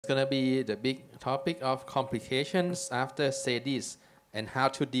It's going to be the big topic of complications after SADS and how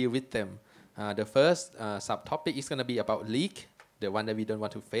to deal with them. The first subtopic is going to be about leak, the one that we don't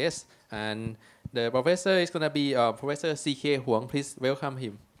want to face. And the professor is going to be Professor Chih-Kun Huang. Please welcome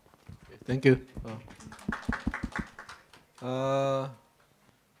him. Thank you.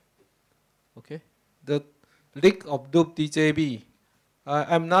 Okay. The leak of dupe DJB.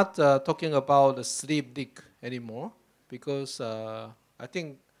 I'm not talking about the sleep leak anymore because I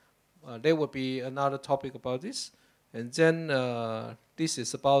think there will be another topic about this. And then this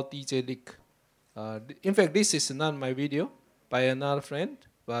is about DJ leak. In fact, this is not my video by another friend,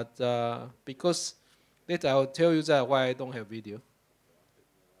 but because later I will tell you that why I don't have video.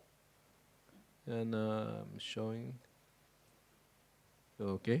 And I'm showing.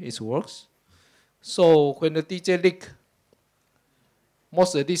 Okay, it works. So when the DJ leak,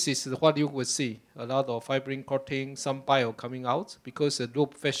 most of this is what you will see. A lot of fibrin coating, some bile coming out because of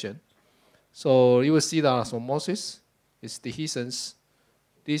loop fashion. So you will see the osmosis, it's dehiscence.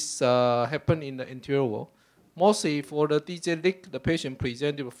 This happen in the anterior wall. Mostly for the DJ leak, the patient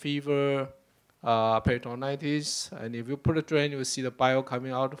presented with fever, peritonitis, and if you put a drain, you will see the bile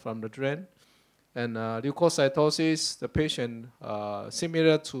coming out from the drain. And leukocytosis, the patient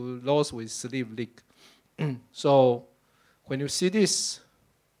similar to those with sleep leak. So when you see this,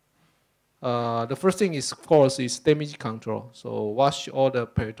 the first thing is, of course, is damage control. So wash all the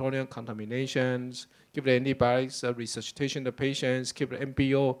peritoneal contaminations, give the antibiotics, resuscitation the patients, keep the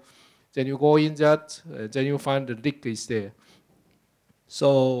MPO. Then you go in that, then you find the leak is there.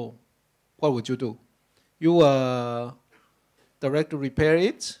 So what would you do? You direct to repair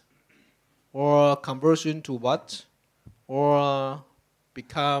it, or conversion to what, or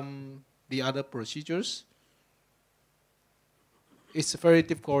become the other procedures. It's a very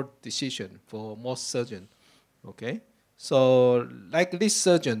difficult decision for most surgeons, okay? So like this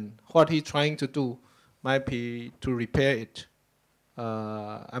surgeon, what he's trying to do might be to repair it.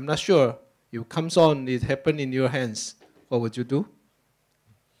 I'm not sure. If it comes on, it happens in your hands, what would you do?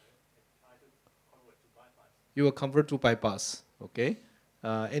 You will convert to bypass, okay?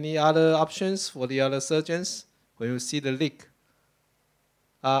 Any other options for the other surgeons when you see the leak?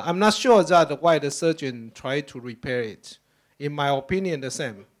 I'm not sure that why the surgeon tried to repair it. In my opinion, the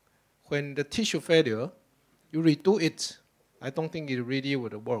same. When the tissue failure, you redo it. I don't think it really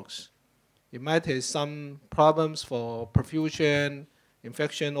would works. It might have some problems for perfusion,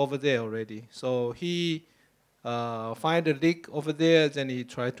 infection over there already. So he find the leak over there, then he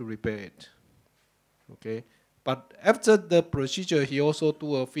tried to repair it. Okay. But after the procedure, he also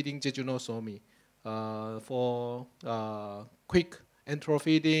do a feeding jejunostomy for quick enteral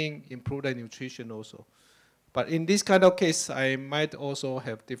feeding, improve the nutrition also. But in this kind of case, I might also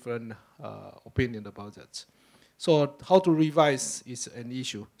have different opinion about that. So how to revise is an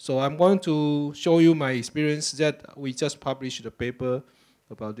issue. So I'm going to show you my experience that we just published a paper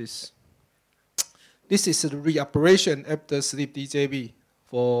about this. This is the reoperation after sleep DJB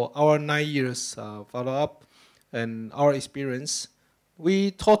for our 9 years follow-up and our experience.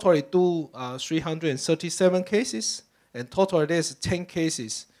 We totally do 337 cases, and totally there's 10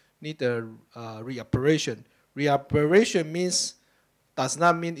 cases need a reoperation. Reoperation means, does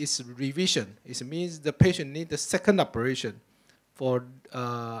not mean it's revision. It means the patient needs a second operation for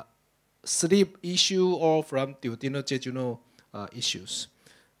sleep issue or from duodenal jejunal issues.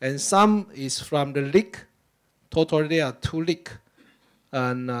 And some is from the leak. Totally there are 2 leaks.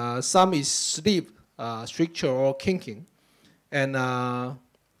 And some is sleep stricture or kinking. And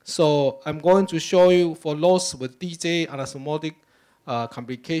so I'm going to show you for those with DJ anastomotic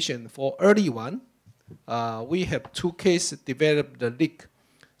complication. For early one, we have 2 cases develop the leak.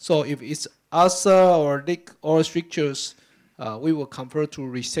 So if it's ulcer or leak or strictures, we will convert to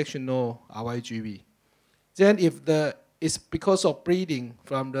resectional RYGB. Then if it's because of bleeding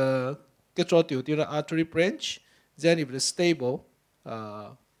from the gastroduodenal artery branch, then if it's stable,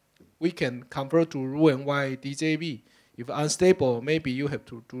 we can convert to Roux-en-Y DJB. If unstable, maybe you have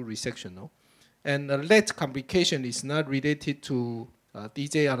to do resectional. And the late complication is not related to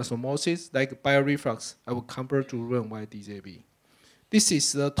DJ anastomosis, like bile reflux. I will convert to Roux-en-Y DJB. This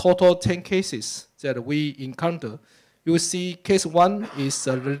is the total 10 cases that we encounter. You see case 1 is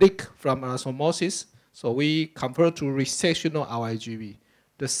a leak from anastomosis, so we convert to resectional RYGB.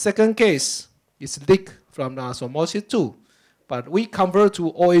 The second case is leak from the anastomosis too, but we convert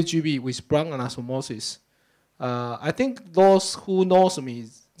to OAGB with bronch anastomosis. I think those who knows me,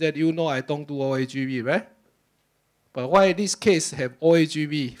 that you know I don't do OAGB, right? But why this case have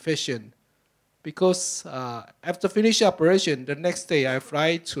OAGB fashion? Because after finish operation, the next day I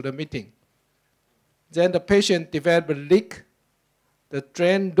fly to the meeting. Then the patient developed a leak the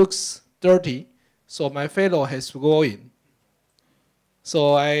drain looks dirty, so my fellow has to go in.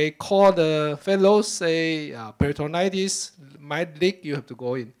 So I call the fellow, say, peritonitis, might leak, you have to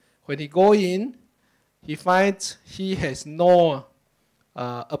go in. When he go in, he finds he has no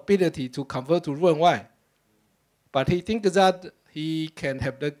ability to convert to Roux-en-Y. But he thinks that he can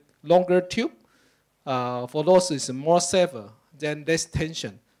have the longer tube. For those is more safer, than less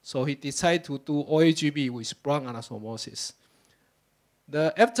tension. So he decided to do OAGB with bronch anastomosis.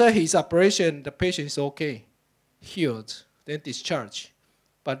 After his operation, the patient is okay, healed, then discharged.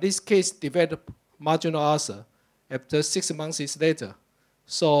 But this case developed marginal ulcer after 6 months later.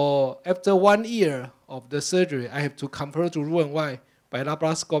 So after 1 year of the surgery, I have to convert to Roux-en-Y by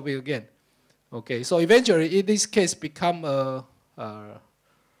laparoscopy again. Okay, so eventually in this case become a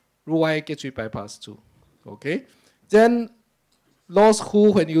Roux-en-Y gastric bypass too. Okay, then those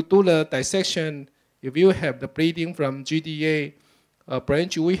who, when you do the dissection, if you have the bleeding from GDA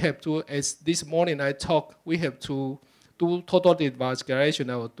branch, we have to, as this morning I talked, we have to do total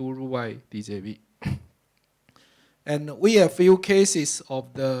devascularization or do Roux-en-Y DJV. And we have few cases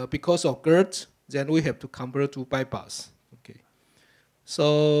of because of GERD, then we have to convert to bypass. Okay,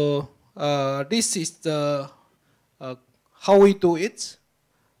 so this is the how we do it.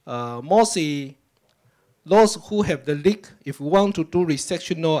 Mostly, those who have the leak, if we want to do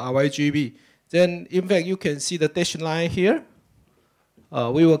resectional RYGB, then in fact you can see the dashed line here.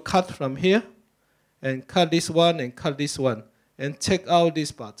 We will cut from here, and cut this one, and cut this one, and take out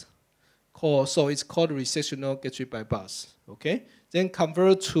this part. So it's called resectional gastric bypass. Okay, then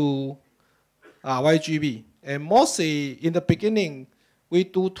convert to RYGB, and mostly in the beginning we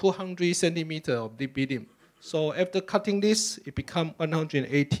do 200 centimeters of BPD. So after cutting this, it becomes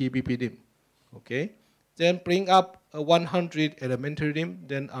 180 BPD. Okay, then bring up a 100 elementary limb,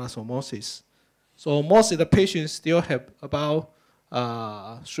 then anastomosis. So most of the patients still have about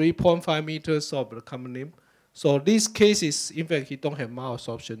 3.5 meters of the common limb. So these cases, in fact, he don't have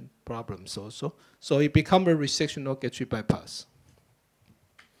malabsorption problems also. So it becomes a resectional gastric bypass.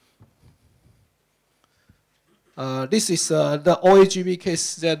 This is the OAGB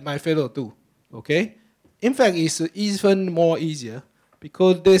case that my fellow do. Okay, in fact, it's even more easier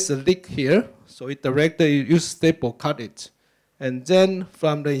because there's a leak here. So it directly use staple cut it, and then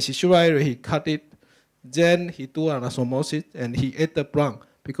from the incisional area he cut it. Then he do anastomosis and he ate the bronch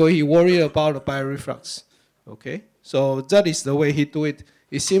because he worried about the bile reflux. Okay, so that is the way he do it.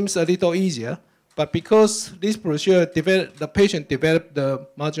 It seems a little easier, but because this procedure the patient developed the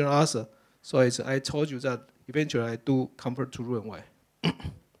marginal ulcer, so as I told you that eventually I do convert to Roux-en-Y.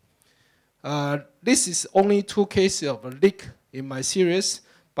 This is only 2 cases of a leak in my series,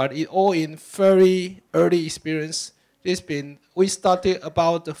 but it all in very early experience. We started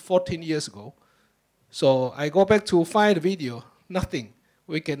about 14 years ago. So I go back to find the video, nothing.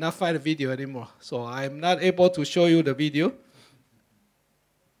 We cannot find the video anymore. So I'm not able to show you the video.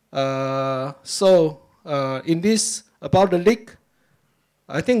 In this, about the leak,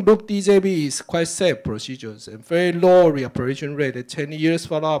 I think loop DJB is quite safe procedures and very low reoperation rate at 10 years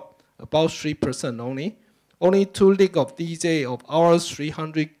follow-up, about 3% only. Only 2 leak of DJ of ours,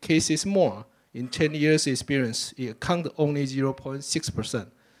 300 cases more in 10 years experience. It account only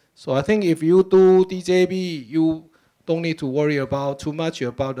 0.6%. So I think if you do DJB, you don't need to worry about too much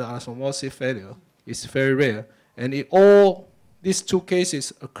about the anastomosis failure. It's very rare. And these 2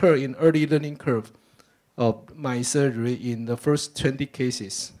 cases occur in early learning curve of my surgery in the first 20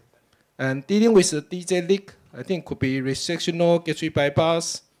 cases. And dealing with the DJ leak, I think could be resectional gastric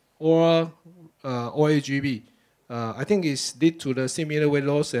bypass or OAGB. I think it's lead to the similar weight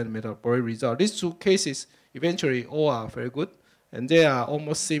loss and metabolic result. These 2 cases eventually all are very good. And they are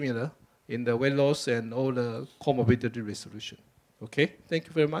almost similar in the weight loss and all the comorbidity resolution. Okay, thank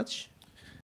you very much.